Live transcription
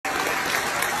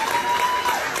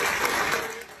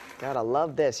Gotta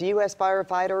love this. U.S.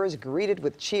 firefighters greeted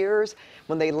with cheers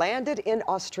when they landed in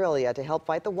Australia to help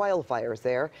fight the wildfires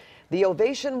there. The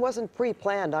ovation wasn't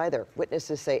pre-planned either.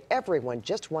 Witnesses say everyone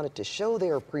just wanted to show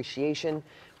their appreciation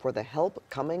for the help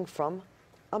coming from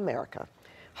America.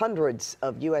 Hundreds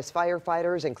of U.S.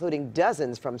 firefighters, including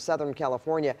dozens from Southern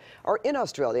California, are in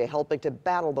Australia helping to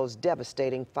battle those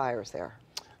devastating fires there.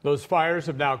 Those fires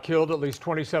have now killed at least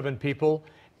 27 people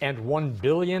and 1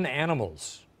 billion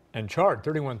animals and charred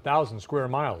 31,000 square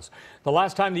miles. The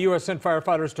last time the U.S. sent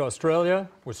firefighters to Australia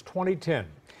was 2010.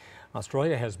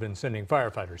 Australia has been sending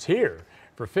firefighters here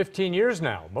for 15 years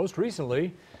now, most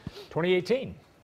recently 2018.